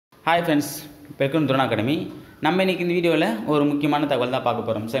Hi friends, welcome to academy. நம்ம இன்றைக்கி இந்த வீடியோவில் ஒரு முக்கியமான தகவல் தான் பார்க்க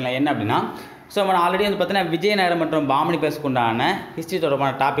போகிறோம். சரிங்களா? என்ன அப்படின்னா, நம்ம ஆல்ரெடி வந்து பார்த்தீங்கன்னா விஜயநகரம் மற்றும் பாமணி பேருக்கு உண்டான ஹிஸ்ட்ரி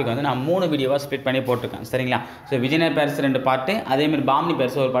தொடர்பான டாபிக் வந்து நான் 3 வீடியோவாக ஸ்ப்ளிட் பண்ணி போட்டிருக்கேன். சரிங்களா? விஜயநகர பேர்ஸ் 2 பார்ட்டு, அதேமாதிரி பாமணி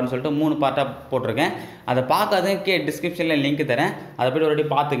பேர்ஸ் ஒரு பார்ட்னு சொல்லிட்டு 3 பார்ட்டாக போட்டிருக்கேன். அதை பார்க்காததுக்கு டிஸ்கிரிப்ஷனில் லிங்க் தரேன், அதை போய்ட்டு ஒரு வாட்டி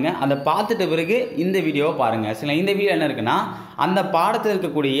பார்த்துங்க. அதை பார்த்துட்ட பிறகு இந்த வீடியோவை பாருங்கள். சரிங்களா? இந்த வீடியோ என்ன இருக்குன்னா, அந்த பாடத்தில்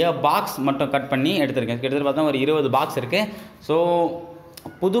இருக்கக்கூடிய பாக்ஸ் மட்டும் கட் பண்ணி எடுத்திருக்கேன். கிட்டத்தட்ட பார்த்தா ஒரு 20 பாக்ஸ் இருக்குது.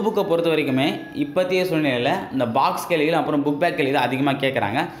 புது புக்கை பொறுத்த வரைக்குமே இப்போத்திய சூழ்நிலையில் இந்த பாக்ஸ் கேள்விகள் அப்புறம் புக் பேக் கேள்விகள் அதிகமாக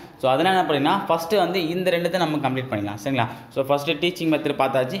கேட்குறாங்க. அதனால் என்ன பண்ணிங்கன்னா, ஃபஸ்ட்டு வந்து இந்த 2 நம்ம கம்ப்ளீட் பண்ணிடலாம். சரிங்களா? ஃபஸ்ட்டு டீச்சிங் மெத்தட்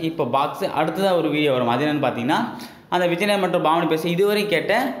பார்த்தாச்சு. இப்போ பாக்ஸு அடுத்ததாக ஒரு வீடியோ வரும். அது என்னென்னு பார்த்தீங்கன்னா, அந்த விஜயநகரம் மற்றும் பாமணி பேசி இதுவரை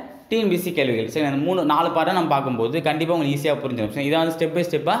கேட்ட டிஎன்பிசி கேள்விகள். சரி, அந்த 4 பாட்டை நம்ம பார்க்கும்போது கண்டிப்பாக உங்களுக்கு ஈஸியாக புரிஞ்சிடும். சரி, இதை வந்து ஸ்டெப் பை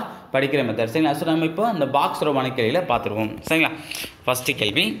ஸ்டெப்பாக படிக்கிற மெத்தட். சரிங்களா? நம்ம இப்போ இந்த பாக்ஸ் ரோபான கேள்வியில் பார்த்துருவோம். சரிங்களா? ஃபஸ்ட்டு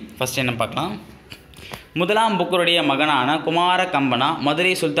கேள்வி என்ன பார்க்கலாம். முதலாம் புக்கருடைய மகனான குமார கம்பனா மதுரை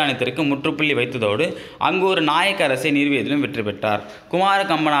சுல்தானத்திற்கு முற்றுப்புள்ளி வைத்ததோடு அங்கு ஒரு நாயக்க அரசை நிறுவியதிலும் வெற்றி பெற்றார். குமார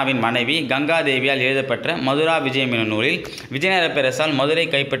கம்பனாவின் மனைவி கங்காதேவியால் எழுதப்பெற்ற மதுரா விஜயம் எனும் நூலில் விஜயநகர பேரரசால் மதுரை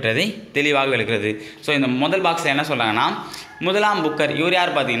கைப்பற்றதை தெளிவாக விளக்கிறது. இந்த முதல் பாக்ஸில் என்ன சொல்கிறாங்கன்னா, முதலாம் புக்கர் இவர் யார்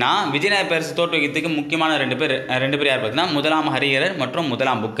பார்த்தீங்கன்னா, விஜயநகர பேரரசு தோற்றுவிக்கிறதுக்கு முக்கியமான ரெண்டு பேர் யார் பார்த்தீங்கன்னா, முதலாம் ஹரிஹரர் மற்றும்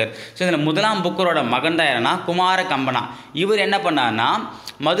முதலாம் புக்கர். இதில் முதலாம் புக்கரோட மகன் தான் யாருன்னா குமார கம்பனா. இவர் என்ன பண்ணார்னா,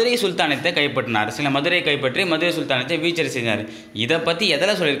 மதுரை சுல்தானத்தை கைப்பற்றினார். மதுரையை கைப்பற்றி மதுரை சுல்தானத்தை வீச்சரி செஞ்சார். இதை பற்றி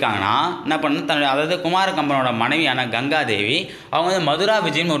எதில் சொல்லியிருக்காங்கன்னா, என்ன பண்ண அதாவது குமார கம்பனோட மனைவியான கங்காதேவி அவங்க வந்து மதுரா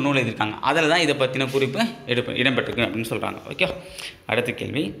விஜயம் ஒரு நூல் எழுதியிருக்காங்க. அதில் தான் இதை பற்றின குறிப்பு இடம்பெற்றிருக்கு அப்படின்னு சொல்கிறாங்க. ஓகே, அடுத்த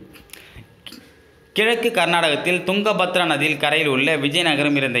கேள்வி. கிழக்கு கர்நாடகத்தில் துங்கபத்ரா நதியில் கரையில் உள்ள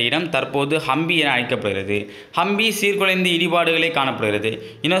விஜயநகரம் இருந்த இடம் தற்போது ஹம்பி என அழைக்கப்படுகிறது. ஹம்பி சீர்குலைந்து இடிபாடுகளே காணப்படுகிறது.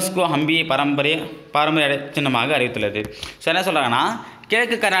 யுனெஸ்கோ ஹம்பியை பாரம்பரிய சின்னமாக அறிவித்துள்ளது. என்ன சொல்கிறாங்கன்னா,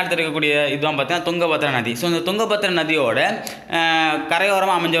 கிழக்கு கர்நாடகத்தில் இருக்கக்கூடிய இதுதான் பார்த்தீங்கன்னா துங்கபத்ரா நதி. இந்த துங்கபத்ரா நதியோட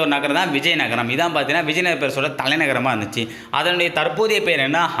கரையோரமாக அமைஞ்ச ஒரு நகரம் தான் விஜயநகரம். இதான் பார்த்தீங்கன்னா விஜயநகர பேரரசோட தலைநகரமாக இருந்துச்சு. அதனுடைய தற்போதைய பேர்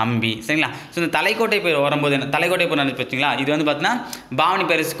என்ன, ஹம்பி. சரிங்களா? இந்த தலைக்கோட்டை பேர் வரும்போது தலைக்கோட்டை போர் நடந்துச்சு பார்த்தீங்களா, இது வந்து பார்த்தீங்கன்னா பாமணி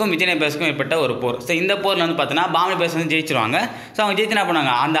பேரரசுக்கும் விஜயநகர பேரரசுக்கும் ஏற்பட்ட ஒரு போர். இந்த போரில் வந்து பார்த்தீங்கன்னா பாமணி பேரரசு வந்து ஜெயிச்சிருவாங்க. அவங்க ஜெயிச்சு என்ன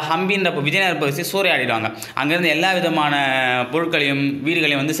பண்ணுவாங்க, அந்த ஹம்பின்ற விஜயநகர பேரரசு சூறையாடிடுவாங்க. அங்கேருந்து எல்லா விதமான பொருட்களையும்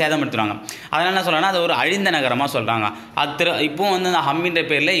வீடுகளையும் வந்து சேதப்படுத்துவாங்க. அதனால் என்ன சொல்கிறாங்கன்னா, அது ஒரு அழிந்த நகரமாக சொல்கிறாங்க. இப்போ வந்து அந்த ஹம்பின்ற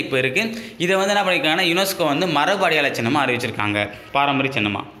பேரில் இப்போ இருக்குது. இதை வந்து என்ன பண்ணியிருக்காங்கன்னா, யுனெஸ்கோ வந்து மரபு அடையாள சின்னமாக அறிவிச்சிருக்காங்க, பாரம்பரிய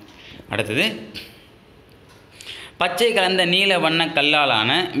சின்னமாக. அடுத்தது, பச்சை கலந்த நீல வண்ண கல்லாலான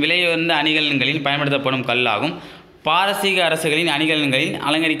விலையுயர்ந்த அணிகலன்களில் பயன்படுத்தப்படும் கல்லாகும். பாரசீக அரசுகளின் அணிகலன்களில்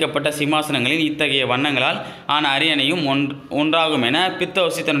அலங்கரிக்கப்பட்ட சிம்மாசனங்களில் இத்தகைய வண்ணங்களால் ஆன அரியணையும் ஒன்றாகும் என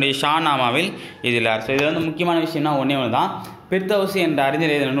பிர்தௌசி தன்னுடைய ஷாநாமாவில் எழுதியுள்ளார். இது வந்து முக்கியமான விஷயம்னா ஒன்றே ஒன்று தான். பிர்தௌசி என்ற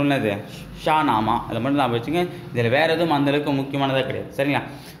அறிஞர் எழுதின நூல்னது ஷாநாமா. அதை மட்டும் நான் வச்சுங்க. இதில் வேறு எதுவும் அந்தளவுக்கு முக்கியமானதாக கிடையாது. சரிங்களா?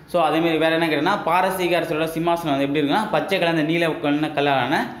 அதேமாதிரி வேறு என்ன கேட்டீங்கன்னா, பாரசீக அரசோட சிம்மாசனம் வந்து எப்படி இருக்குன்னா, பச்சை கலந்த நீல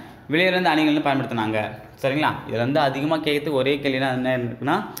கல்லான விலையுயர்ந்த அணிகள்னு பயன்படுத்தினாங்க. சரிங்களா? இதில் வந்து அதிகமாக கேட்கறதுக்கு ஒரே கேள்வினா என்ன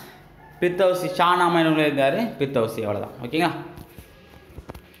இருக்குன்னா, பிர்தௌசி ஷாநாமா என்ன இருந்தார், பிர்தௌசி, அவ்வளோதான். ஓகேங்களா?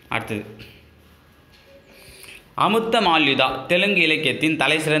 அடுத்தது, அமுத்த மால்யுதா தெலுங்கு இலக்கியத்தின்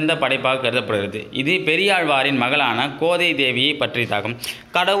தலை சிறந்த படைப்பாக கருதப்படுகிறது. இது பெரியாழ்வாரின் மகளான கோதை தேவியை பற்றியதாகும்.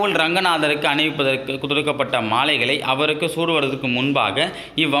 கடவுள் ரங்கநாதருக்கு அணிவிப்பதற்கு கொடுக்கப்பட்ட மாலைகளை அவருக்கு சூடுவதற்கு முன்பாக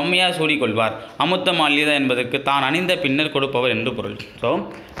இவ்வம்மையார் சூடிக்கொள்வார். அமுத்த மால்யுதா என்பதற்கு தான் அணிந்த பின்னர் கொடுப்பவர் என்று பொருள்.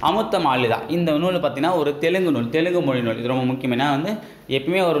 அமுத்த மால்யுதா இந்த நூல் பார்த்தீங்கன்னா ஒரு தெலுங்கு மொழி நூல். இது ரொம்ப முக்கியம். ஏன்னா வந்து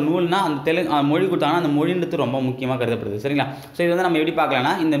எப்பவுமே ஒரு நூல்னா அந்த தெலுங்கு மொழி கொடுத்தாங்கன்னா அந்த மொழின்றது ரொம்ப முக்கியமாக கருதப்படுது. சரிங்களா? இது வந்து நம்ம எப்படி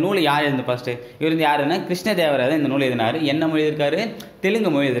பார்க்கலாம்னா, இந்த நூல் யார் எழுந்து ஃபஸ்ட்டு இவர் வந்து யாருன்னா கிருஷ்ணதேவராயர் இந்த நூல் எழுதினார். என்ன மொழி எழுதியிருக்காரு,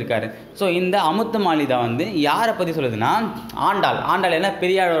 தெலுங்கு மொழி எழுதியிருக்காரு. இந்த அமுத்த மால்யுதா வந்து யாரை பற்றி சொல்லுதுன்னா, ஆண்டாள் என்ன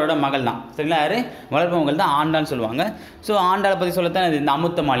பெரியாரோட மகள் தான். சரிங்களா? யார் வளர்ப்பு மகள் தான் ஆண்டாள்னு சொல்லுவாங்க. ஆண்டாளை பற்றி சொல்லத்தான் இந்த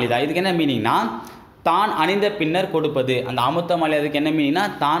அமுத்த மால்யுதா. இதுக்கு என்ன மீனிங்னா, தான் அணிந்த பின்னர் கொடுப்பது. அந்த அமுத்த மால்யுதாவுக்கு என்ன மீனிங்னா,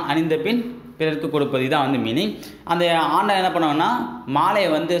 தான் அணிந்த பின் பிறருக்கு கொடுப்பது. இதான் வந்து மீனிங். அந்த ஆண்டாள் என்ன பண்ணுவாங்கன்னா, மாலையை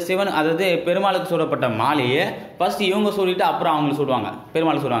வந்து சிவன் அதாவது பெருமாளுக்கு சூடப்பட்ட மாலையை ஃபஸ்ட்டு இவங்க சூடிட்டு அப்புறம் அவங்களுக்கு சூடுவாங்க,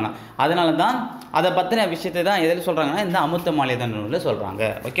 பெருமாளுக்கு சூடுவாங்க. அதனால தான் அதை பற்றின விஷயத்தை தான் எதில் சொல்கிறாங்கன்னா, இந்த அமுத்த மாலை தான் சொல்கிறாங்க.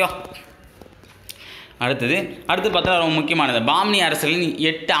 ஓகே, அடுத்து பார்த்தா ரொம்ப முக்கியமானது, பாமணி அரசுகளின்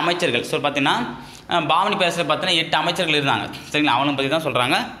 8 அமைச்சர்கள். பார்த்தீங்கன்னா பாமணி பேரரசில் பார்த்தீங்கன்னா 8 அமைச்சர்கள் இருந்தாங்க. சரிங்களா? அவனை பற்றி தான்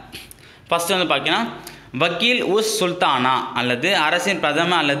சொல்கிறாங்க. ஃபஸ்ட்டு வந்து பார்த்தீங்கன்னா வக்கீல் உஸ் சுல்தானா அல்லது அரசின்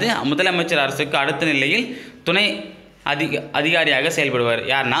பிரதம அல்லது முதலமைச்சர் அரசுக்கு அடுத்த நிலையில் துணை அதிகாரியாக செயல்படுவார்.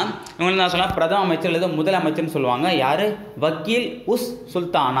 யாருன்னா இவங்களுக்கு நான் சொன்னால் பிரதம அமைச்சர் அல்லது முதலமைச்சர்னு சொல்லுவாங்க. யார், வக்கீல் உஸ்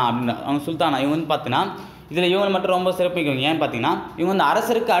சுல்தானா அப்படின்னு அவங்க சுல்தானா. இவங்க வந்து பார்த்தீங்கன்னா இதில் இவங்க மட்டும் ரொம்ப சிறப்பிக்கணும். ஏன்னு பார்த்தீங்கன்னா இவங்க வந்து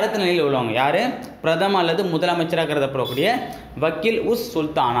அரசருக்கு அடுத்த நிலையில் உள்ளவங்க. யார்? பிரதம அல்லது முதலமைச்சராக கருதப்படக்கூடிய வக்கீல் உஸ்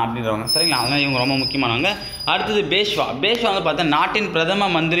சுல்தானா அப்படின்றவங்க. சரிங்களா? அதனால் இவங்க ரொம்ப முக்கியமானவங்க. அடுத்தது பேஷ்வா. பேஷ்வா வந்து பார்த்தா நாட்டின் பிரதம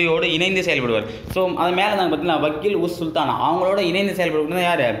மந்திரியோடு இணைந்து செயல்படுவார். ஸோ அது மேலே நாங்கள் பார்த்தீங்கன்னா வக்கீல் உஸ் சுல்தானா அவங்களோட இணைந்து செயல்படுவது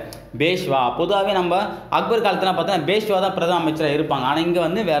யார்? பேஷ்வா. பொதுவாகவே நம்ம அக்பர் காலத்தில் பார்த்தோன்னா பேஷ்வா தான் பிரதம அமைச்சராக இருப்பாங்க. ஆனால் இங்கே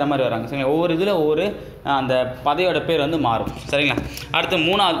வந்து வேறு மாதிரி வராங்க. சரிங்களா? ஒவ்வொரு இதில் ஒவ்வொரு அந்த பதவியோட பேர் வந்து மாறும். சரிங்களா? அடுத்து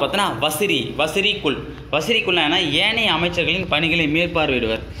மூணாவது பார்த்தோன்னா வசிரி. வசிரிக்குள். வசிரிக்குள்னா என்ன? ஏனைய அமைச்சர்களின் பணிகளை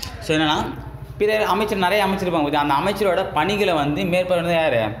மேற்பார்வையிடுவார். ஸோ என்னென்னா பிற அமைச்சர் நிறைய அமைச்சர் இருப்பாங்க. அந்த அமைச்சரோட பணிகளை வந்து மேற்பார்வை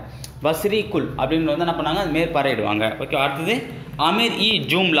யார்? வசிரிக்குள் அப்படின்னு வந்து என்ன பண்ணாங்க? மேற்பார்வையிடுவாங்க. ஓகே. அடுத்தது அமீர் இ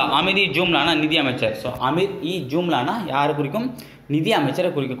ஜூம்லா. அமீர் இ ஜூம்லானா நிதி அமைச்சர். ஸோ அமீர் இ ஜூம்லானா யாரை குறிக்கும்? நிதி அமைச்சரை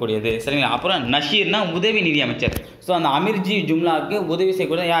குறிக்கக்கூடியது. சரிங்களா? அப்புறம் நஷீர்னா உதவி நிதி அமைச்சர். ஸோ அந்த அமீர்ஜி ஜும்லாவுக்கு உதவி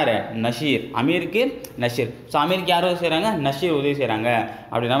செய்யக்கூடிய யார்? நஷீர். அமீருக்கு நஷீர். ஸோ அமீருக்கு யார் உதவி செய்கிறாங்க? நஷீர் உதவி செய்கிறாங்க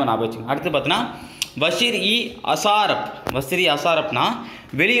அப்படின்னா ஞாபகம் வச்சுக்கோங்க. அடுத்து பார்த்தோன்னா பஷீர் இ அசாரப். பஷீர் இ அசாரப்னா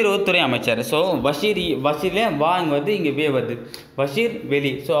வெளியுறவுத்துறை அமைச்சர். ஸோ பஷீரில் வா இங்கே வருது, இங்கே வே வருது. பஷீர்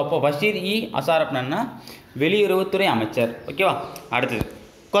வெளி. ஸோ அப்போ பஷீர் இ அசாரப்னா வெளியுறவுத்துறை அமைச்சர். ஓகேவா? அடுத்தது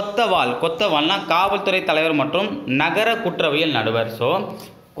கொத்தவால். கொத்தவால்னா காவல்துறை தலைவர் மற்றும் நகர குற்றவியல் நடுவர். ஸோ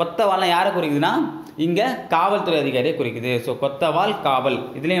கொத்தவால்னா யாரை குறிக்குதுன்னா இங்கே காவல்துறை அதிகாரியை குறிக்குது. ஸோ கொத்தவால் காவல்,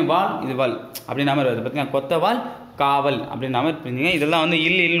 இதுலேயும் வால் இது வால் அப்படின்ற மாதிரி வருது. பார்த்தீங்கன்னா கொத்தவால் காவல் அப்படின்ற மாதிரி புரிஞ்சுங்க. இதெல்லாம் வந்து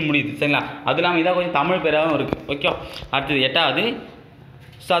இல்லு முடியுது. சரிங்களா? அது இல்லாமல் இதாக கொஞ்சம் தமிழ் பேராகவும் இருக்குது. ஓகே. அடுத்தது எட்டாவது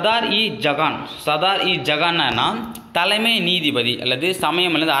சதார் இ ஜகான். சதார் இ ஜகான்னா தலைமை நீதிபதி அல்லது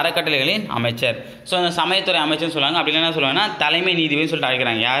சமயம் அல்லது அறக்கட்டளைகளின் அமைச்சர். ஸோ அந்த சமயத்துறை அமைச்சர்னு சொல்லுவாங்க. அப்படி என்ன சொல்லுவாங்கன்னா தலைமை நீதிபதினு சொல்லிட்டு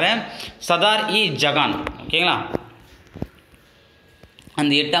அழைக்கிறாங்க. யார்? சதார் இ ஜகான். ஓகேங்களா?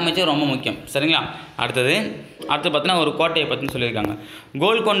 அந்த 8 அமைச்சர் ரொம்ப முக்கியம். சரிங்களா? அடுத்து பார்த்தீங்கன்னா ஒரு கோட்டையை பற்றினு சொல்லியிருக்காங்க.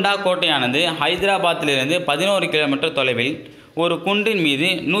 கோல்கொண்டா கோட்டையானது ஹைதராபாத்திலிருந்து 11 கிலோமீட்டர் தொலைவில் ஒரு குன்றின் மீது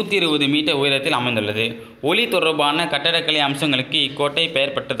 120 மீட்டர் உயரத்தில் அமைந்துள்ளது. ஒளி தொடர்பான கட்டடக்கலை அம்சங்களுக்கு இக்கோட்டை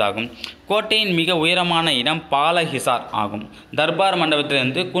பெயர் பெற்றதாகும். கோட்டையின் மிக உயரமான இடம் பாலஹிசார் ஆகும். தர்பார்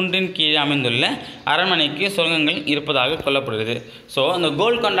மண்டபத்திலிருந்து குன்றின் கீழே அமைந்துள்ள அரண்மனைக்கு சுரங்கங்கள் இருப்பதாக கொள்ளப்படுகிறது. ஸோ அந்த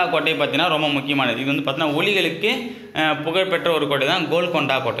கோல்கொண்டா கோட்டை பார்த்தீங்கன்னா ரொம்ப முக்கியமானது. இது வந்து பார்த்தீங்கன்னா ஒளிகளுக்கு புகழ்பெற்ற ஒரு கோட்டை தான்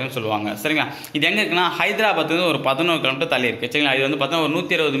கோல்கொண்டா கோட்டைன்னு சொல்லுவாங்க. சரிங்களா? இது எங்கே இருக்குன்னா ஹைதராபாத்துலேருந்து ஒரு 11 கிலோமீட்டர் தள்ளி இருக்குது. சரிங்களா? இது வந்து பார்த்தீங்கன்னா ஒரு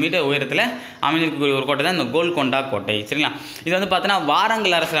 120 மீட்டர் உயரத்தில் அமைந்திருக்கக்கூடிய ஒரு கோட்டை தான் இந்த கோல்கொண்டா கோட்டை. சரிங்களா? இது வந்து பார்த்தீங்கன்னா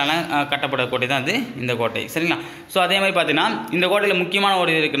வாரங்கல் அரசால் கட்டப்பட்ட கோட்டை தான் இது இந்த கோட்டை. சரிங்களா? ஸோ அதே மாதிரி பார்த்தீங்கன்னா இந்த கோட்டையில் முக்கியமான ஒரு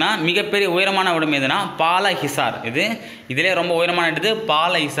இது இருக்குன்னா மிகப்பெரிய உயரமான இடம் எதுனா பாலஹிசார். இதிலே ரொம்ப உயரமான இடத்து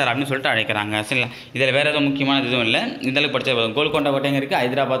பாலஹிசார் அப்படின்னு சொல்லிட்டு அழைக்கிறாங்க. சரிங்களா? இதில் வேறு எதுவும் முக்கியமானது எதுவும் இல்லை. இதில் படித்த கோல்கொண்டா கோட்டை இருக்குது,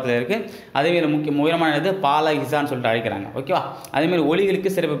 ஹைதராபாத்தில் இருக்குது. அதேமாதிரி உயரமான இது பாலஹிசார்னு சொல்லிட்டு அழைக்கிறாங்க. ஓகேவா? அதேமாதிரி ஒளிகளுக்கு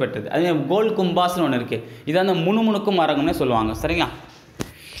சிறப்பு பெற்றது. அதேமாதிரி கோல் கும்பாஸ்னு ஒன்று இருக்குது. இது வந்து முணுமுணுக்கும் மரகம்னு சொல்லுவாங்க. சரிங்களா?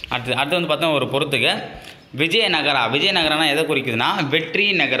 அடுத்து வந்து பார்த்தா ஒரு பொறுத்துக்கு விஜயநகரா. விஜயநகரம்னா எதை குறிக்குதுன்னா வெற்றி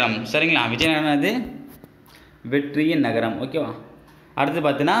நகரம். சரிங்களா? விஜயநகரம் அது வெற்றியின் நகரம். ஓகேவா? அடுத்து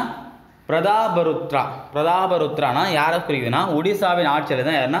பார்த்தீங்கன்னா பிரதாபருத்ரா. பிரதாபருத்ரானா யாரை குறிக்குதுன்னா ஒடிசாவின் ஆட்சியில்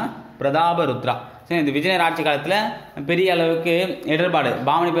தான் யாருன்னா பிரதாபருத்ரா. சரி, இந்த விஜயநகர ஆட்சி காலத்தில் பெரிய அளவுக்கு இடர்பாடு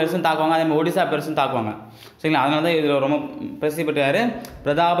பாமணி பெருசும் தாக்குவாங்க, அதே மாதிரி ஒடிசா பெருசும் தாக்குவாங்க. சரிங்களா? அதனால தான் இதில் ரொம்ப பிரசித்தி பெற்றார்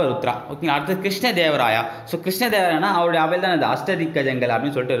பிரதாபருத்ரா. ஓகேங்களா? அடுத்து கிருஷ்ணதேவராயா. ஸோ கிருஷ்ணதேவராயனா அவருடைய அவையில் தான் இந்த அஷ்டதிக்கஜங்கள்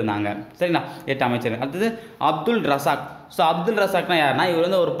அப்படின்னு சொல்லிட்டு இருந்தாங்க. சரிங்களா? 8 அமைச்சர். அடுத்தது அப்துல் ரசாக். ஸோ அப்துல் ரசாக்னா யாருன்னா இவர்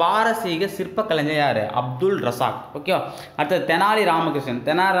வந்து ஒரு பாரசீக சிற்ப கலைஞர். யார்? அப்துல் ரசாக். ஓகேவா? அடுத்தது தெனாலி ராமகிருஷ்ணன்.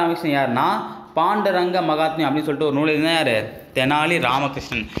 தெனாலி ராமகிருஷ்ணன் யாருன்னா பாண்டரங்க மகாத்மியம் அப்படின்னு சொல்லிட்டு ஒரு நூல் இருந்தால் யார்? தெனாலி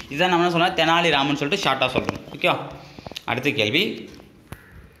ராமகிருஷ்ணன். இதான் நம்ம என்ன சொன்னால் தெனாலி ராமன் சொல்லிட்டு ஷார்ட்டாக சொல்கிறோம். ஓகேவா? அடுத்த கேள்வி,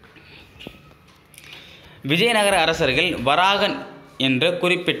 விஜயநகர அரசர்கள் வராகன் என்ற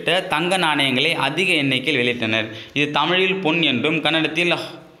குறிப்பிட்ட தங்க நாணயங்களை அதிக எண்ணிக்கையில் வெளியிட்டனர். இது தமிழில் பொன் என்றும் கன்னடத்தில்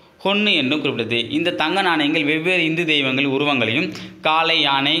ஹொன்னு என்றும் குறிப்பிட்டது. இந்த தங்க நாணயங்கள் வெவ்வேறு இந்து தெய்வங்கள் உருவங்களையும் காளை,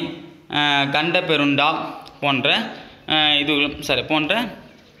 யானை, கண்ட பெருண்டா போன்ற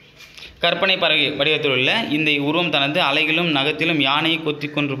கற்பனை பறவை வடிவத்தில் உள்ள இந்த உருவம் தனது அலைகளும் நகத்திலும் யானையை கொத்தி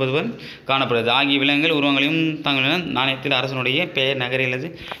கொண்டிருப்பதுடன் காணப்படுகிறது. ஆகிய விலங்குகள் உருவங்களையும் தங்களுடன் நாணயத்தில் அரசனுடைய பெயர் நகரிலது.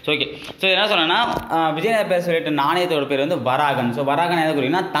 So okay. ஸோ என்ன சொன்னேன்னா விஜயநகர பேர் சொல்லிட்டு நாணயத்தோட பேர் வந்து வராகன். ஸோ வராகன் எதை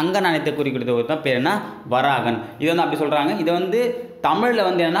குறிக்குன்னா தங்க நாணயத்தை குறிக்கிறது தான் பேர் என்ன? வராகன். இது வந்து அப்படி சொல்கிறாங்க. இது வந்து தமிழில்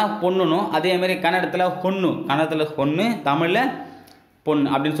வந்து என்னன்னா பொண்ணுனும், அதேமாதிரி கன்னடத்தில் ஹொன்னு, கன்னடத்தில் ஹொன்னு, தமிழில் பொன்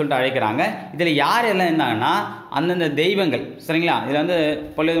அப்படின்னு சொல்லிட்டு அழைக்கிறாங்க. இதில் யார் எல்லாம் இருந்தாங்கன்னா அந்தந்த தெய்வங்கள். சரிங்களா? இதில் வந்து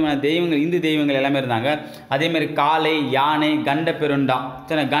பல விதமான தெய்வங்கள், இந்து தெய்வங்கள் எல்லாமே இருந்தாங்க. அதேமாதிரி காளை, யானை, கண்ட பெருண்டா.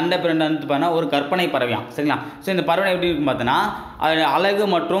 சரி, கண்ட பெருண்டான்னு பார்த்தா ஒரு கற்பனை பறவையாம். சரிங்களா? ஸோ இந்த பறவை எப்படி இருக்குன்னு பார்த்தோன்னா அது அழகு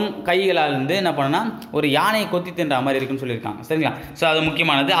மற்றும் கைகளால் இருந்து என்ன பண்ணனா ஒரு யானையை கொத்தி தின்ற மாதிரி இருக்குன்னு சொல்லியிருக்காங்க. சரிங்களா? ஸோ அது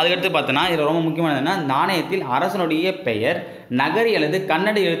முக்கியமானது. அதுக்கடுத்து பார்த்தோன்னா இதில் ரொம்ப முக்கியமானதுன்னா நாணயத்தில் அரசனுடைய பெயர் நகரி அல்லது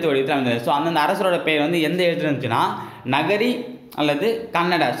கன்னட எழுத்து வடிவத்தில் அமைந்தது. ஸோ அந்தந்த அரசரோட பெயர் வந்து எந்த எழுத்துல இருந்துச்சுன்னா நகரி அல்லது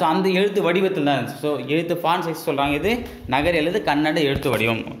கன்னட. ஸோ அந்த எழுத்து வடிவத்தில் தான் இருந்துச்சு. ஸோ எழுத்து ஃபாண்ட் சைஸ் சொல்கிறாங்க, இது நகரி அல்லது கன்னட எழுத்து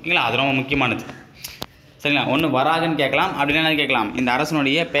வடிவம். ஓகேங்களா, அது ரொம்ப முக்கியமானது. சரிங்களா, ஒன்று வராகன்னு கேட்கலாம், அப்படின்னா கேட்கலாம் இந்த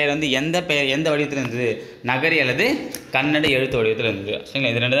அரசனுடைய பெயர் வந்து எந்த வடிவத்தில் இருந்தது, நகரி அல்லது கன்னட எழுத்து வடிவத்தில் இருந்தது.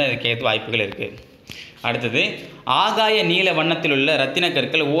 சரிங்களா, இது ரெண்டு தான் இதுக்கு ஏற்ற வாய்ப்புகள் இருக்குது. அடுத்தது, ஆகாய நீல வண்ணத்தில் உள்ள ரத்தின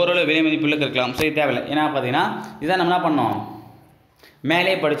கற்கள் ஓரளவு விலை மதிப்புள்ள கற்கலாம். ஸோ இது தேவையில்லை, ஏன்னா பார்த்தீங்கன்னா இதுதான் நம்ம என்ன பண்ணோம்,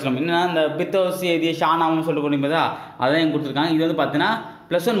 மேலே படிச்சிடும். என்னன்னா இந்த பித்தோசி எழுதிய ஷானாவும் சொல்லிட்டு கொடுப்பதா அதான் எங்க கொடுத்துருக்காங்க. இது வந்து பார்த்தீங்கன்னா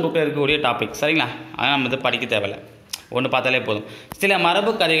 +1 புக்கில் இருக்கக்கூடிய டாபிக். சரிங்களா, அதான் நம்ம இதை படிக்க தேவையில்லை, ஒன்று பார்த்தாலே போதும். சில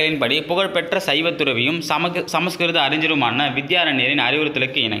மரபு கதைகளின்படி புகழ்பெற்ற சைவத்துறவியும் சமஸ்கிருத அறிஞருமான வித்யாரண்யரின்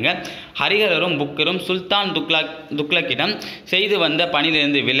அறிவுறுத்தலுக்கு இணங்க ஹரிஹரரும் புக்கரும் சுல்தான் துக்ளக்கிடம் செய்து வந்த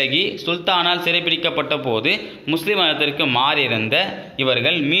பணியிலிருந்து விலகி சுல்தானால் சிறைப்பிடிக்கப்பட்ட போது முஸ்லிம் மதத்திற்கு மாறியிருந்த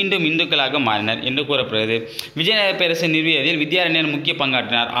இவர்கள் மீண்டும் இந்துக்களாக மாறினர் என்று கூறப்படுகிறது. விஜயநகர பேரரசை நிறுவியதில் வித்யாரண்யர் முக்கிய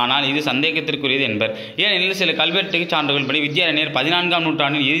பங்காற்றினார். ஆனால் இது சந்தேகத்திற்குரியது என்பர். ஏனெனில் சில கல்வெட்டு சான்றுகள் படி வித்யாரண்யர் 14ஆம்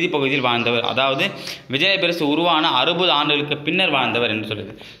நூற்றாண்டின் இறுதி பகுதியில் வாழ்ந்தவர், அதாவது விஜயநகர பேரரசு உருவான 60 ஆண்டுகளுக்கு பின்னர் வாழ்ந்தவர் என்று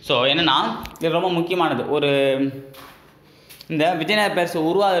சொல்லுது. ஸோ என்னன்னா இது ரொம்ப முக்கியமானது. இந்த விஜயநகர பேரரசு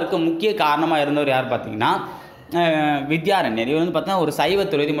உருவாவதற்கு முக்கிய காரணமாக இருந்தவர் யார் பார்த்தீங்கன்னா வித்யாரண்யர். இவர் வந்து பார்த்தீங்கன்னா ஒரு சைவ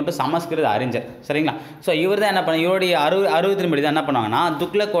துறவி மற்றும் சமஸ்கிருத அறிஞர். சரிங்களா, ஸோ இவர் தான் என்ன பண்ண, இவருடைய அறுபத்தின்படி தான் என்ன பண்ணுவாங்கன்னா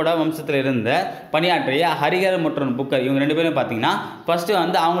துக்ளக்கோட வம்சத்தில் இருந்த பணியாற்றிய ஹரிஹர் மற்றும் புக்கர் இவங்க 2 பேரும் பார்த்தீங்கன்னா ஃபஸ்ட்டு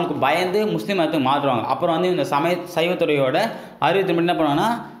வந்து அவங்களுக்கு பயந்து முஸ்லீம் மதத்துக்கு மாற்றுவாங்க. அப்புறம் வந்து இந்த சைவத்துறையோட அறுபத்தின்படி என்ன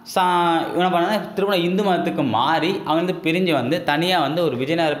பண்ணுவாங்கன்னா என்ன பண்ணாங்கன்னா திரும்ப இந்து மதத்துக்கு மாறி அவங்க வந்து பிரிஞ்சு வந்து தனியாக வந்து ஒரு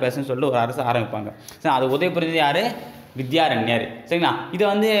விஜயநகர பேரரசுன்னு சொல்லிட்டு ஒரு அரசு ஆரம்பிப்பாங்க. சரி, அது உதவி புரிஞ்சது யார், வித்யாரண்யர். சரிங்களா, இதை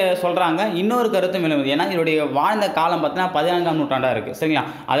வந்து சொல்கிறாங்க. இன்னொரு கருத்தும் எழுதுது, ஏன்னா இதனுடைய வாழ்ந்த காலம் பார்த்தீங்கன்னா 14ஆம் நூற்றாண்டாக இருக்குது. சரிங்களா,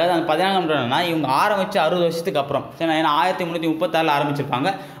 அதாவது அந்த 14ஆம் நூற்றாண்டுனா இவங்க ஆரம்பித்து 60 வருஷத்துக்கு அப்புறம். சரிங்களா, ஏன்னா 1336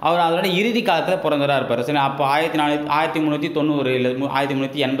 ஆரம்பிச்சிருப்பாங்க. அவர் அதோட இறுதி காலத்தில் பிறந்தவராக இருப்பார். சரிங்களா, அப்போ 1390 இல்லை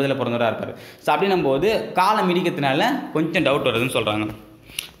 1380 பிறந்தவராக இருப்பார். ஸோ அப்படின்னும் போது காலம் இடிக்கிறதுனால கொஞ்சம் டவுட் வருதுன்னு சொல்கிறாங்க.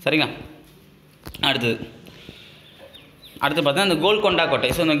 சரிங்களா, அடுத்து பார்த்தீங்கன்னா இந்த கோல்கொண்டா கோட்டை.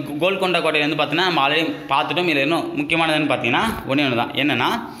 ஸோ இந்த கோல்கொண்டா கோட்டையில் வந்து பார்த்தீங்கன்னா நம்ம ஆல்ரெடி பார்த்துட்டோம். இதில் இன்னும் முக்கியமானதுன்னு பார்த்தீங்கன்னா ஒன்று தான், என்னென்னா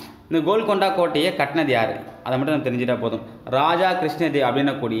இந்த கோல்கொண்டா கோட்டையை கட்டினது யார், அதை மட்டும் நம்ம தெரிஞ்சுட்டா போதும். ராஜா கிருஷ்ணதேவ்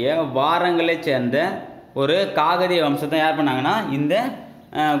அப்படின்னக்கூடிய வாரங்களை சேர்ந்த ஒரு காகதிய வம்சத்தை யார் பண்ணாங்கன்னா இந்த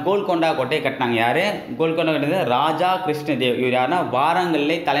கோல்கொண்டா கோட்டையை கட்டினாங்க. யார், கோல்கொண்டா கோட்டை ராஜா கிருஷ்ணதேவ். இவர் யாருன்னா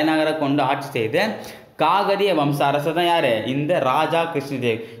வாரங்கல்லை தலைநகரை கொண்டு ஆட்சி செய்த காகதிய வம்ச அரசர் தான் யார், இந்த ராஜா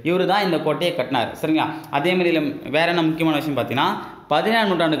கிருஷ்ணதேவ். இவர் தான் இந்த கோட்டையை கட்டினார். சரிங்களா, அதேமாதிரி வேற என்ன முக்கியமான விஷயம் பார்த்தீங்கன்னா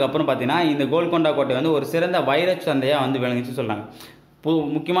 17ஆம் நூற்றாண்டுக்கு அப்புறம் பார்த்தீங்கன்னா இந்த கோல்கொண்டா கோட்டை வந்து ஒரு சிறந்த வைர சந்தையாக வந்து விளங்குச்சு சொல்கிறாங்க.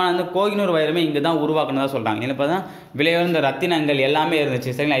 முக்கியமான வந்து கோகினூர் வைரமே இங்கே தான் உருவாக்குனதாக சொல்கிறாங்க. இதில் பார்த்தா விலையுயர்ந்த ரத்தினங்கள் எல்லாமே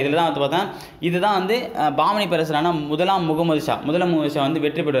இருந்துச்சு. சரிங்களா, இதில் தான் வந்து பார்த்தா இதுதான் வந்து பாமணி பேரரசரான முதலாம் முகமது ஷா வந்து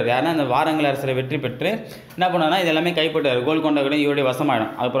வெற்றி பெற்றார். யாருன்னா அந்த வாரங்கல் அரசரை வெற்றி பெற்று என்ன பண்ணார்னா இது எல்லாமே கைப்பற்றார். கோல்கொண்டா கோட்டை இவருடைய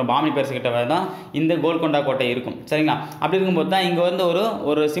வசமாயிடும். அதுக்கப்புறம் பாமணி பேரரசு கிட்ட தான் இந்த கோல்கொண்டா கோட்டை இருக்கும். சரிங்களா, அப்படி இருக்கும்போது தான் இங்கே வந்து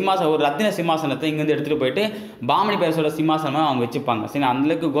ஒரு சிம்மாசனம், ஒரு ரத்தின சிம்மாசனத்தை இங்கேருந்து எடுத்துகிட்டு போயிட்டு பாமணி பேரரசோட சிம்மாசனமாக அவங்க வச்சுப்பாங்க. சரிங்களா,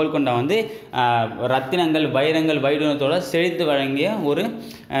 அந்தளவுக்கு கோல்கொண்டா வந்து ரத்தினங்கள் வைரங்கள் வைடூரியத்தோட செழித்து வழங்கிய ஒரு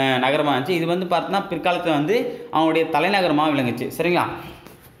நகரமாக இருந்துச்சு. இது வந்து பார்த்தீங்கன்னா பிற்காலத்தில் வந்து அவங்களுடைய தலைநகரமாக விளங்குச்சு. சரிங்களா,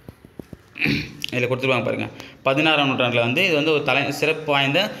 இதில் கொடுத்துருவாங்க பாருங்கள். 16ஆம் நூற்றாண்டில் வந்து இது வந்து ஒரு சிறப்பு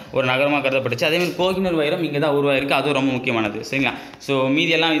வாய்ந்த ஒரு நகரமாக கருதப்பட்டுச்சு. அதேமாதிரி கோகினூர் வைரம் இங்கே தான் உருவாயிருக்கு, அதுவும் ரொம்ப முக்கியமானது. சரிங்களா, ஸோ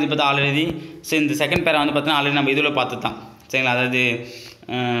மீதியெல்லாம் இது பார்த்தா ஆல்ரெடி இந்த செகண்ட் பேரை வந்து பார்த்தீங்கன்னா ஆல்ரெடி நம்ம இதில் பார்த்து தான். சரிங்களா, அதாவது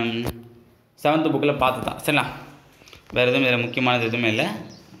 7th புக்கில் பார்த்து தான். சரிங்களா, வேறு எதுவும் இதில் முக்கியமானது எதுவுமே இல்லை,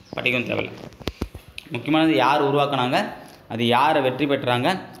 படிக்கவும் தேவையில்லை. முக்கியமானது யார் உருவாக்குனாங்க, அது யாரை வெற்றி பெற்றாங்க,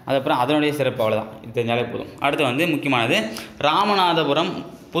 அதுக்கப்புறம் அதனுடைய சிறப்பு, அவ்வளோதான். இது தெரிஞ்சாலே போதும். அடுத்து வந்து முக்கியமானது ராமநாதபுரம்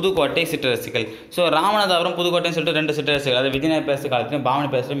புதுக்கோட்டை சிற்றரசுகள். ஸோ ராமநாதபுரம் புதுக்கோட்டைன்னு சொல்லிட்டு 2 சிற்றரசுகள், அது விஜயநகர பேரரசு காலத்திலும் பாமணி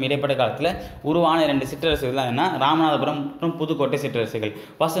பேரரசும் இடைப்பட்ட காலத்தில் உருவான 2 சிற்றரசுகள் தான் என்ன, ராமநாதபுரம் மற்றும் புதுக்கோட்டை சிற்றரசுகள்.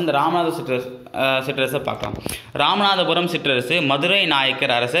 ஃபர்ஸ்ட் இந்த சிற்றரசை பார்க்கலாம். ராமநாதபுரம் சிற்றரசு மதுரை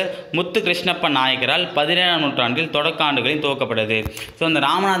நாயக்கர் அரசர் முத்து கிருஷ்ணப்ப நாயக்கரால் 17ஆம் நூற்றாண்டில் தொடக்காண்டுகளில் துவக்கப்பட்டது. ஸோ இந்த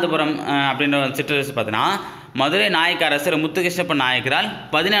ராமநாதபுரம் அப்படின்ற சிற்றரசு பார்த்தீங்கன்னா மதுரை நாயக்க அரசர் முத்துகிருஷ்ணப்ப நாயக்கரால்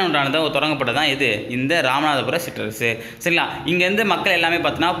 17ஆம் நூற்றாண்டு தான் தொடங்கப்பட்டதான் இது இந்த ராமநாதபுர சிற்றரசு. சரிங்களா, இங்கேருந்து மக்கள் எல்லாமே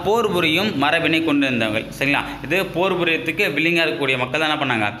பார்த்தீங்கன்னா போர் புரியும் மரபினை கொண்டு இருந்தவங்க. சரிங்களா, இது போர் புரியத்துக்கு வில்லிங்காக இருக்கக்கூடிய மக்கள் தான் என்ன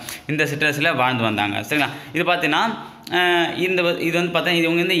பண்ணாங்க, இந்த சிற்றரசில் வாழ்ந்து வந்தாங்க. சரிங்களா, இது பார்த்தீங்கன்னா இது வந்து பார்த்தா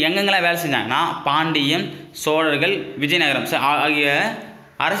இவங்க வந்து எங்கெங்கெல்லாம் வேலை செஞ்சாங்கன்னா பாண்டியம், சோழர்கள், விஜயநகரம் ஆகிய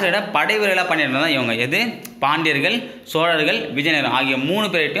அரசோட படை வீரர்களாக பண்ணியிருந்தது தான் இவங்க. எது, பாண்டியர்கள், சோழர்கள், விஜயநகரம் ஆகிய 3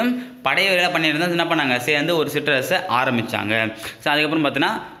 பேர்ட்டையும் படை வீரர்களாக பண்ணியிருந்தால் என்ன பண்ணாங்க, சேர்ந்து ஒரு சிற்றரசை ஆரம்பித்தாங்க. ஸோ அதுக்கப்புறம்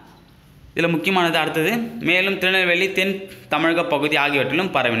பார்த்தீங்கன்னா இதில் முக்கியமானது அடுத்தது, மேலும் திருநெல்வேலி, தென் தமிழக பகுதி ஆகியவற்றிலும்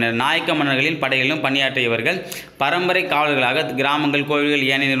பரவினர். நாயக்க மன்னர்களின் படைகளிலும் பணியாற்றியவர்கள் பரம்பரை காவலர்களாக கிராமங்கள், கோவில்கள்,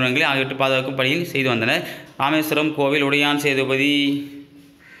 ஏனைய நிறுவனங்கள் ஆகியவற்றை பாதுகாக்கும் பணியில் செய்து வந்தனர். ராமேஸ்வரம் கோவில், உடையான் சேதுபதி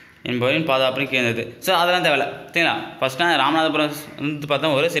என்பவரின் பாதுகாப்புக்கு இருந்தது. ஸோ அதெல்லாம் தேவையில்ல சரிங்களா. ஃபஸ்ட்டு ராமநாதபுரம் வந்து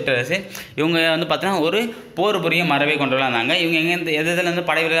பார்த்தா ஒரு சிற்றரசு. இவங்க வந்து பார்த்தீங்கன்னா ஒரு போர் புரியும் மரபை கொண்டவர்களாக இருந்தாங்க. இவங்க எங்கேருந்து எதுலேருந்து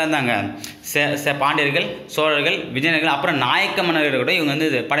படை வீரராக இருந்தாங்க? பாண்டியர்கள், சோழர்கள், விஜயநகர்கள், அப்புறம் நாயக்க மன்னர்கள் கூட இவங்க வந்து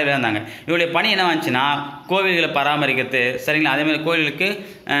படை வீரராக இருந்தாங்க. இவருடைய பணி என்ன வந்துச்சுன்னா கோவில்களை பராமரிக்கிறது சரிங்களா. அதேமாதிரி கோவிலுக்கு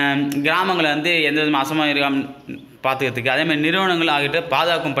கிராமங்களை வந்து எந்த விதமாக அசமாக இருக்காம பார்த்துக்கிறதுக்கு, அதேமாதிரி நிறுவனங்கள் ஆகிட்ட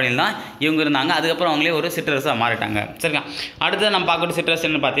பாதுகாக்கும் பணியில் தான் இவங்க இருந்தாங்க. அதுக்கப்புறம் அவங்களே ஒரு சிற்றரசாக மாறிட்டாங்க சரிங்களா. அடுத்தது நம்ம பார்க்கக்கூடிய சிற்றரசு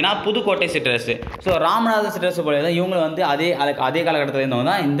என்ன பார்த்தீங்கன்னா புதுக்கோட்டை சிற்றரசு. ஸோ ராமநாத சிற்றரசு போல தான் இவங்க வந்து அதே காலகட்டத்தில்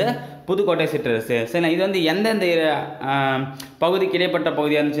இருந்தவங்க தான் இந்த புதுக்கோட்டை சிற்றரசு சரிங்களா. இது வந்து எந்தெந்த பகுதிக்கு இடைப்பட்ட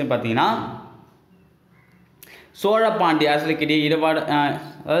பகுதியாக இருந்துச்சுன்னு பார்த்தீங்கன்னா சோழ பாண்டிய அரசுக்கு இடையே ஈடுபாடு,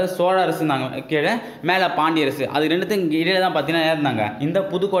 அதாவது சோழ அரசு இருந்தாங்க கீழே, மேலே பாண்டிய அரசு, அது ரெண்டுத்துக்கு இடையில தான் பார்த்தீங்கன்னா இருந்தாங்க இந்த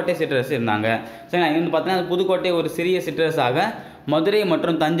புதுக்கோட்டை சிற்றரசு இருந்தாங்க சரிங்களா. இது வந்து பார்த்தீங்கன்னா புதுக்கோட்டை ஒரு சிறிய சிற்றரசாக மதுரை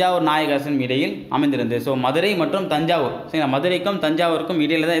மற்றும் தஞ்சாவூர் நாயக அரசின் இடையில் அமைந்திருந்தது. ஸோ மதுரை மற்றும் தஞ்சாவூர் சரிங்களா, மதுரைக்கும் தஞ்சாவூருக்கும்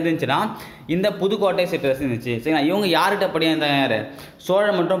இடையில தான் இருந்துச்சுன்னா இந்த புதுக்கோட்டை சிற்றரசு இருந்துச்சு சரிங்களா. இவங்க யார்கிட்ட பணியாற்ற யார்? சோழ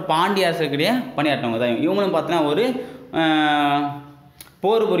மற்றும் பாண்டிய அரசுக்கிடையே பணியாற்றினவங்க தான். இவங்களும் பார்த்தீங்கன்னா ஒரு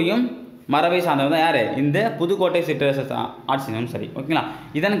போர் புரியும் மரபை சார்ந்தவங்க தான் யார்? இந்த புதுக்கோட்டை சிற்றரசு ஆட்சியும் சரி ஓகேங்களா.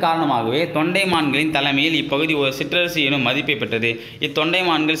 இதன் காரணமாகவே தொண்டைமான்களின் தலைமையில் இப்பகுதி ஒரு சிற்றரசு எனும் மதிப்பை பெற்றது.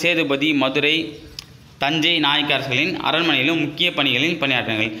 இத்தொண்டைமான்கள் சேதுபதி, மதுரை, தஞ்சை நாயக்க அரசுகளின் அரண்மனையிலும் முக்கிய பணிகளில்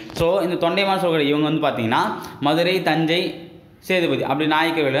பணியாற்றினார்கள். ஸோ இந்த தொண்டைமான் சொல்கிற இவங்க வந்து பார்த்தீங்கன்னா மதுரை, தஞ்சை, சேதுபதி அப்படி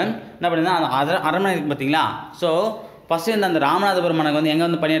நாயக்கர்களுடன் என்ன பண்ணுன்னா அரண்மனை இருக்குது பார்த்தீங்களா. ஸோ ஃபஸ்ட்டு அந்த ராமநாதபுரம் மன்னர்கள் வந்து எங்கே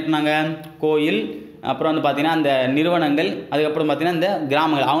வந்து பணியாற்றினாங்க? கோயில், அப்புறம் வந்து பார்த்திங்கன்னா அந்த நிறுவனங்கள், அதுக்கப்புறம் பார்த்திங்கன்னா இந்த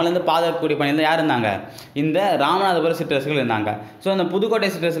கிராமங்கள், அவங்கள வந்து பாதுகாக்கக்கூடிய பணியில் தான் யார் இருந்தாங்க? இந்த ராமநாதபுரம் சிற்றரசுகள் இருந்தாங்க. ஸோ இந்த புதுக்கோட்டை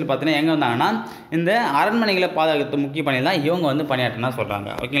சிற்றரசுகள் பார்த்தீங்கன்னா எங்கே வந்தாங்கன்னா இந்த அரண்மனைகளை பாதுகாக்க முக்கிய பணியில் தான் இவங்க வந்து பணியாற்றினா சொல்கிறாங்க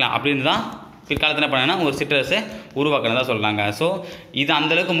ஓகேங்களா. அப்படின்னு தான் பிற்காலத்தில் என்ன பண்ணாங்கன்னா ஒரு சிற்றரசை உருவாக்குறதா சொல்கிறாங்க. ஸோ இது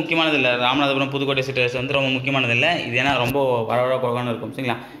அந்தளவுக்கு முக்கியமானது இல்லை. ராமநாதபுரம் புதுக்கோட்டை சிற்றரசு வந்து ரொம்ப முக்கியமானது இல்லை. இது ஏன்னா ரொம்ப வரவர குறைவான இருக்கும்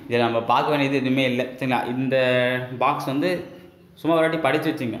சரிங்களா. இதில் நம்ம பார்க்க வேண்டியது எதுவுமே இல்லை சரிங்களா. இந்த பாக்ஸ் வந்து சும்மா ஒரு வாட்டி படித்து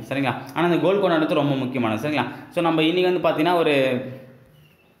வச்சுங்க சரிங்களா. ஆனால் இந்த கோல்கோன் எடுத்து ரொம்ப முக்கியமானது சரிங்களா. ஸோ நம்ம இன்றைக்கி வந்து பார்த்திங்கன்னா ஒரு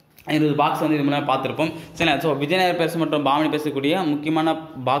 20 பாக்ஸ் வந்து இது முன்னாடி பார்த்துருப்போம் சரிங்களா. ஸோ விஜயநகர பேசு மற்றும் பாமணி பேசக்கூடிய முக்கியமான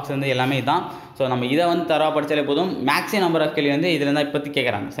பாக்ஸ் வந்து எல்லாமே தான். ஸோ நம்ம இதை வந்து தரவாக படித்தாலே போதும். மேக்ஸிமம் நம்பர் ஆஃப் கேள்வி வந்து இதில் தான் இப்போத்தி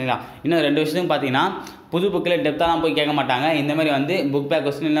கேட்குறாங்க சரிங்களா. இன்னும் 2 விஷயத்துக்கும் பார்த்தீங்கன்னா புது புக்கில் டெப்த்தாலாம் போய் கேட்க மாட்டாங்க. இந்த மாதிரி வந்து புக் பேக்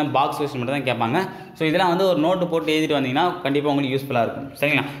கொஸ்டின் இல்லை பாக்ஸ் கொஸ்டின் மட்டும் தான் கேட்பாங்க. ஸோ இதெல்லாம் வந்து ஒரு நோட்டு போட்டு எழுதிட்டு வந்தீங்கன்னா கண்டிப்பாக உங்களுக்கு யூஸ்ஃபுல்லாக இருக்கும்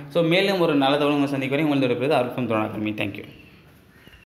சரிங்களா. ஸோ மேலும் ஒரு நல்ல தகவல் உங்களை சந்திக்க வரை உங்களுக்கு இருக்கிறது அர்த்தம் தோணாக்கமி. தேங்க்யூ.